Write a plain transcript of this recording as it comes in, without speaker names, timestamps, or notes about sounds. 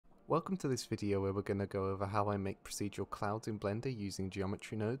Welcome to this video where we're going to go over how I make procedural clouds in Blender using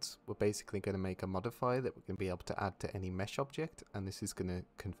geometry nodes. We're basically going to make a modifier that we're going to be able to add to any mesh object, and this is going to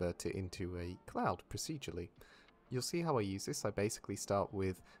convert it into a cloud procedurally. You'll see how I use this. I basically start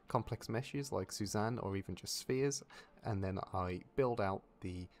with complex meshes like Suzanne or even just spheres, and then I build out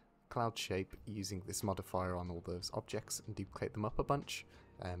the cloud shape using this modifier on all those objects and duplicate them up a bunch.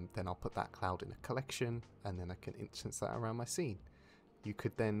 Then I'll put that cloud in a collection, and then I can instance that around my scene. You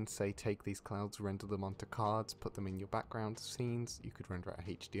could then say take these clouds, render them onto cards, put them in your background scenes. You could render out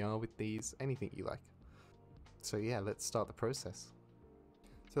HDR with these, anything you like. So yeah, let's start the process.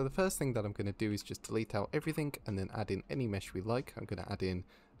 So the first thing that I'm going to do is just delete out everything and then add in any mesh we like. I'm going to add in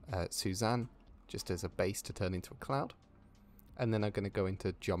Suzanne just as a base to turn into a cloud. And then I'm going to go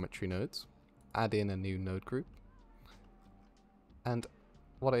into geometry nodes, add in a new node group. And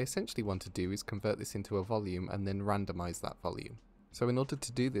what I essentially want to do is convert this into a volume and then randomize that volume. So in order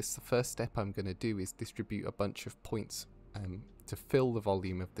to do this, the first step I'm going to do is distribute a bunch of points to fill the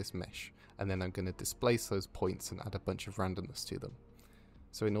volume of this mesh, and then I'm going to displace those points and add a bunch of randomness to them.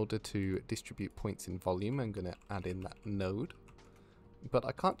 So in order to distribute points in volume, I'm going to add in that node, but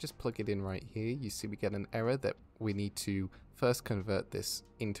I can't just plug it in right here. You see we get an error that we need to first convert this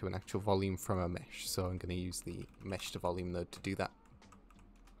into an actual volume from a mesh, so I'm going to use the mesh to volume node to do that.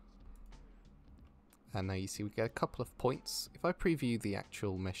 And now you see we get a couple of points. If I preview the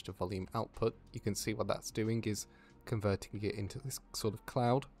actual mesh to volume output, you can see what that's doing is converting it into this sort of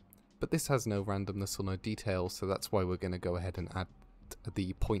cloud. But this has no randomness or no detail, so that's why we're going to go ahead and add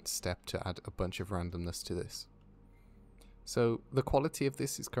the point step to add a bunch of randomness to this. So the quality of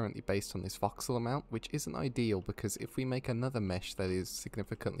this is currently based on this voxel amount, which isn't ideal because if we make another mesh that is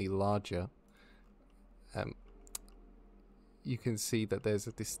significantly larger, you can see that there's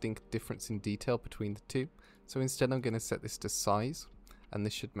a distinct difference in detail between the two. So instead I'm going to set this to size, and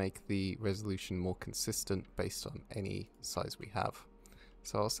this should make the resolution more consistent based on any size we have.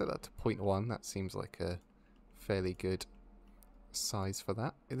 So I'll set that to 0.1, that seems like a fairly good size for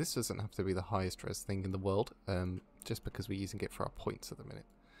that. This doesn't have to be the highest res thing in the world, just because we're using it for our points at the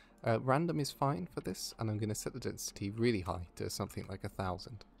minute. Random is fine for this, and I'm going to set the density really high to something like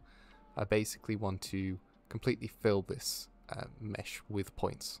 1000. I basically want to completely fill this mesh with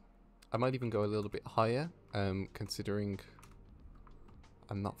points. I might even go a little bit higher, considering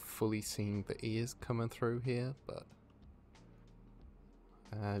I'm not fully seeing the ears coming through here, but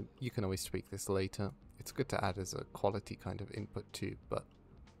you can always tweak this later. It's good to add as a quality kind of input too. But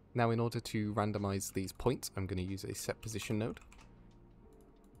now in order to randomize these points, I'm going to use a set position node,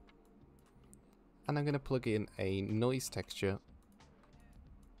 and I'm going to plug in a noise texture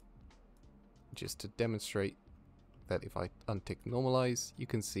just to demonstrate that if I untick normalize, you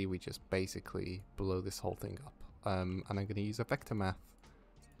can see we just basically blow this whole thing up. And I'm going to use a vector math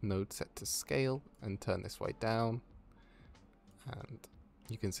node set to scale and turn this way down, and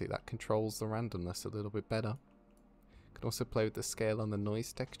you can see that controls the randomness a little bit better. You can also play with the scale on the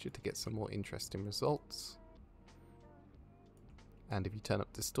noise texture to get some more interesting results. And if you turn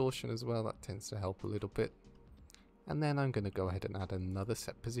up distortion as well, that tends to help a little bit. And then I'm going to go ahead and add another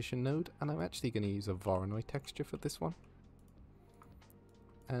set position node, and I'm actually going to use a Voronoi texture for this one.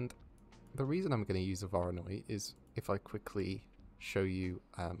 And the reason I'm going to use a Voronoi is if I quickly show you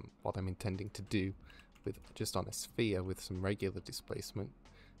what I'm intending to do with just on a sphere with some regular displacement.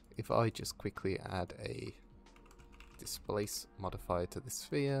 If I just quickly add a displace modifier to the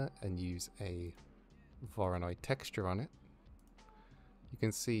sphere and use a Voronoi texture on it, you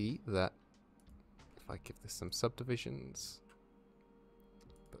can see that if I give this some subdivisions,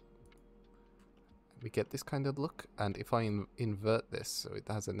 we get this kind of look, and if I invert this so it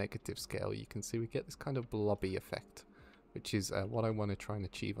has a negative scale, you can see we get this kind of blobby effect, which is what I want to try and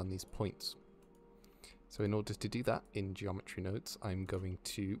achieve on these points. So in order to do that in geometry nodes, I'm going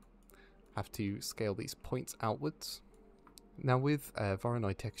to have to scale these points outwards. Now with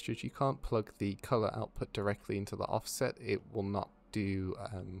Voronoi textures, you can't plug the color output directly into the offset. It will not do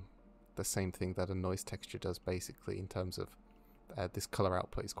the same thing that a noise texture does, basically, in terms of this color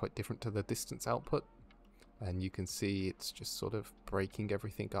output is quite different to the distance output, and you can see it's just sort of breaking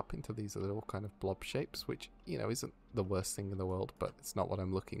everything up into these little kind of blob shapes, which, you know, isn't the worst thing in the world, but it's not what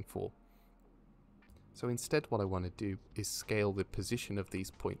I'm looking for. So instead what I want to do is scale the position of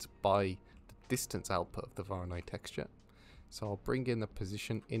these points by the distance output of the Voronoi texture. So I'll bring in the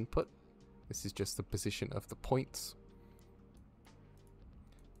position input. This is just the position of the points.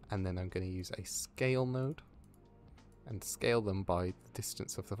 And then I'm going to use a scale node and scale them by the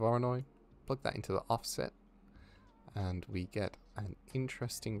distance of the Voronoi, plug that into the offset, and we get an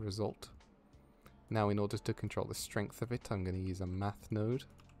interesting result. Now in order to control the strength of it, I'm going to use a math node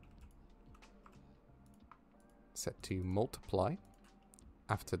set to multiply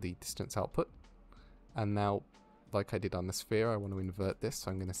after the distance output. And now, like I did on the sphere, I want to invert this,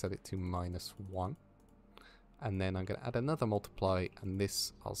 so I'm going to set it to -1. And then I'm going to add another multiply, and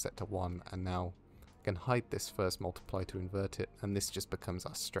this I'll set to 1, and now I can hide this first multiply to invert it, and this just becomes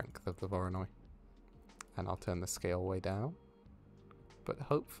our strength of the Voronoi. And I'll turn the scale way down. But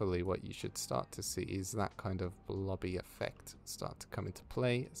hopefully what you should start to see is that kind of blobby effect start to come into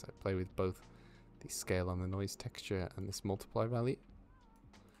play as I play with both the scale on the noise texture and this multiply value.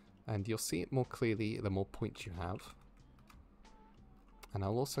 And you'll see it more clearly the more points you have. And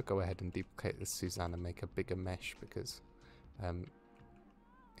I'll also go ahead and duplicate this Suzanne and make a bigger mesh, because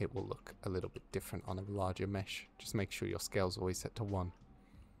it will look a little bit different on a larger mesh. Just make sure your scale's always set to 1.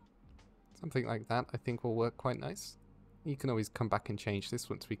 Something like that I think will work quite nice. You can always come back and change this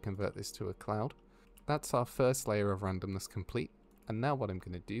once we convert this to a cloud. That's our first layer of randomness complete. And now what I'm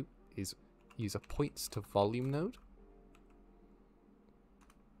going to do is use a points to volume node.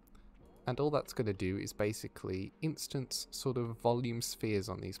 And all that's going to do is basically instance sort of volume spheres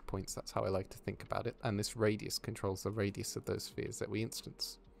on these points. That's how I like to think about it. And this radius controls the radius of those spheres that we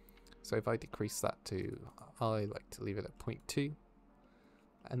instance. So if I decrease that to, I like to leave it at 0.2.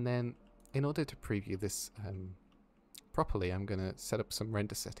 And then in order to preview this properly, I'm going to set up some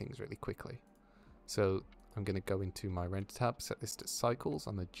render settings really quickly. So I'm going to go into my render tab, set this to cycles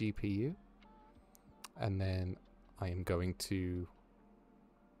on the GPU, and then I am going to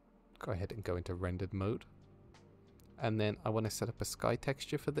go ahead and go into rendered mode. And then I want to set up a sky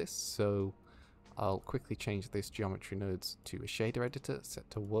texture for this, so I'll quickly change this geometry nodes to a shader editor, set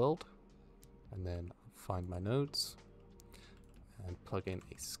to world, and then find my nodes and plug in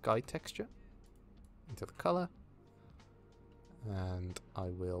a sky texture into the color. And I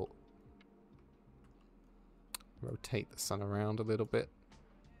will rotate the sun around a little bit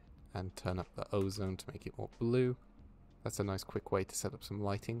and turn up the ozone to make it more blue. That's a nice quick way to set up some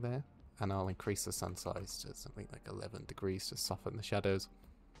lighting there. And I'll increase the sun size to something like 11 degrees to soften the shadows.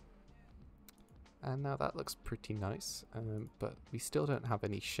 And now that looks pretty nice, but we still don't have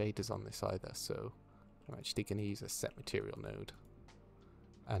any shaders on this either, so I'm actually going to use a set material node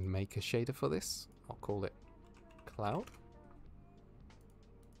and make a shader for this. I'll call it cloud.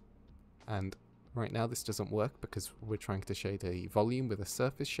 And right now this doesn't work because we're trying to shade a volume with a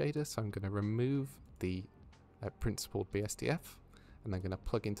surface shader, so I'm going to remove the principled BSDF, and I'm going to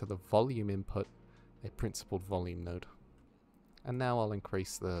plug into the volume input a principled volume node. And now I'll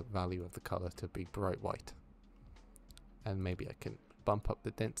increase the value of the color to be bright white. And maybe I can bump up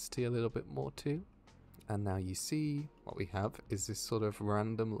the density a little bit more too. And now you see what we have is this sort of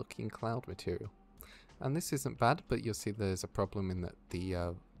random looking cloud material. And this isn't bad, but you'll see there's a problem in that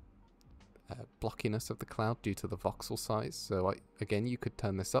the blockiness of the cloud due to the voxel size. So again, you could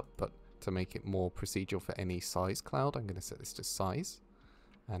turn this up, but to make it more procedural for any size cloud, I'm going to set this to size.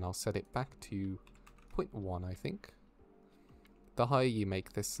 And I'll set it back to 0.1, I think. The higher you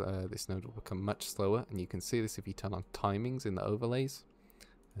make this, this node will become much slower, and you can see this if you turn on timings in the overlays.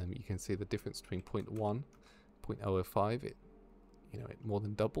 You can see the difference between 0.1, 0.005. It more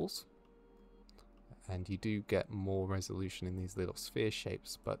than doubles, and you do get more resolution in these little sphere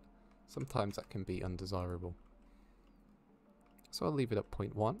shapes, but sometimes that can be undesirable. So I'll leave it at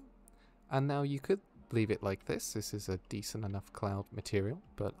 0.1, and now you could leave it like this. This is a decent enough cloud material,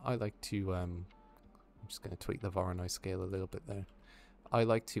 but I like to I'm just going to tweak the Voronoi scale a little bit there. I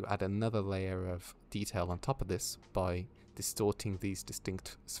like to add another layer of detail on top of this by distorting these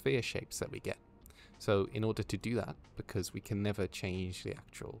distinct sphere shapes that we get. So in order to do that, because we can never change the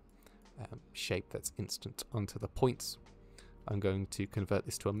actual shape that's instant onto the points, I'm going to convert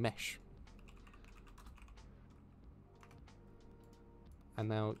this to a mesh. And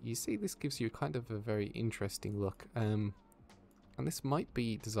now you see this gives you kind of a very interesting look, and this might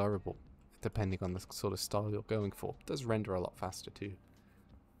be desirable depending on the sort of style you're going for. It does render a lot faster too.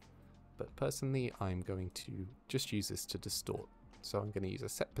 But personally, I'm going to just use this to distort. So I'm going to use a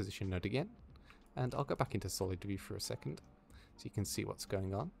set position node again, and I'll go back into solid view for a second so you can see what's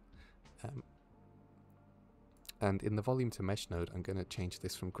going on. And in the volume to mesh node, I'm going to change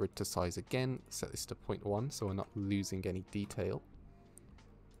this from grid to size again, set this to 0.1 so we're not losing any detail.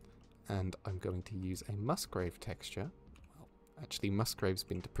 And I'm going to use a Musgrave texture. Well, actually Musgrave's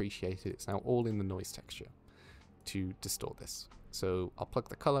been depreciated, it's now all in the noise texture to distort this. So I'll plug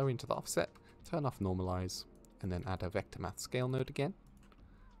the color into the offset, turn off normalize, and then add a vector math scale node again.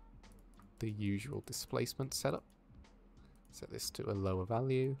 The usual displacement setup. Set this to a lower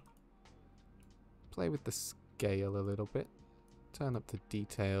value. Play with the scale a little bit. Turn up the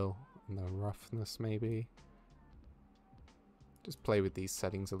detail and the roughness maybe. Just play with these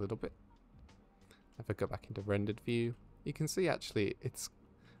settings a little bit. If I go back into rendered view, you can see actually it's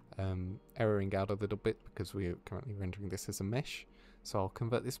erroring out a little bit because we're currently rendering this as a mesh. So I'll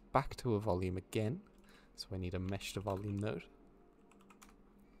convert this back to a volume again. So I need a mesh to volume node.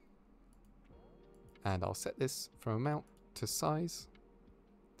 And I'll set this from amount to size,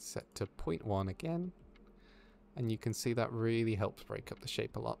 set to 0.1 again. And you can see that really helps break up the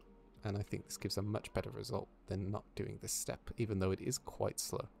shape a lot. And I think this gives a much better result than not doing this step, even though it is quite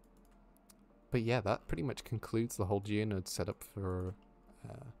slow. But yeah, that pretty much concludes the whole GeoNode setup for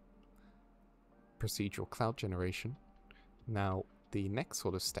procedural cloud generation. Now, the next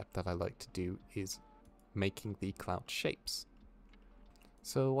sort of step that I like to do is making the cloud shapes.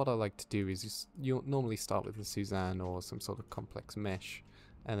 So what I like to do is you'll normally start with a Suzanne or some sort of complex mesh,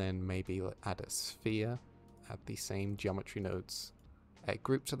 and then maybe add a sphere, add the same geometry nodes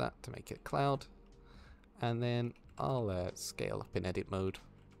group to that to make it a cloud, and then I'll scale up in edit mode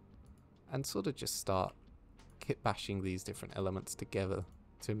and sort of just start kit bashing these different elements together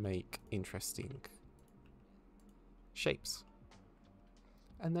to make interesting shapes.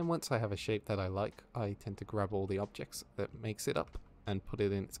 And then once I have a shape that I like, I tend to grab all the objects that makes it up and put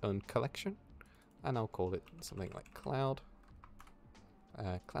it in its own collection, and I'll call it something like cloud.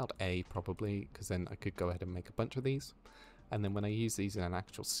 Cloud A probably, because then I could go ahead and make a bunch of these. And then when I use these in an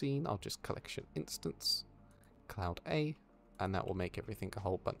actual scene, I'll just collection instance, cloud A, and that will make everything a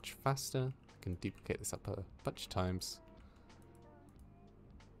whole bunch faster. I can duplicate this up a bunch of times.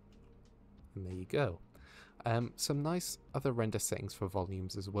 And there you go. Some nice other render settings for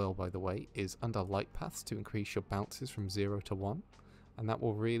volumes as well, by the way, is under light paths to increase your bounces from 0 to 1, and that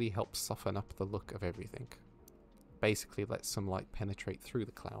will really help soften up the look of everything. Basically let some light penetrate through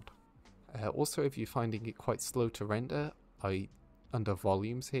the cloud. Also, if you're finding it quite slow to render, under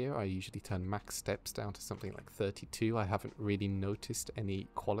volumes here, I usually turn max steps down to something like 32. I haven't really noticed any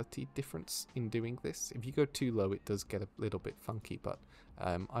quality difference in doing this. If you go too low, it does get a little bit funky, but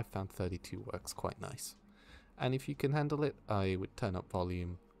I found 32 works quite nice. And if you can handle it, I would turn up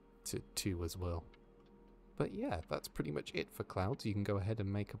volume to 2 as well. But yeah, that's pretty much it for clouds. You can go ahead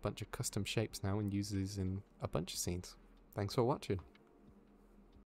and make a bunch of custom shapes now and use these in a bunch of scenes. Thanks for watching.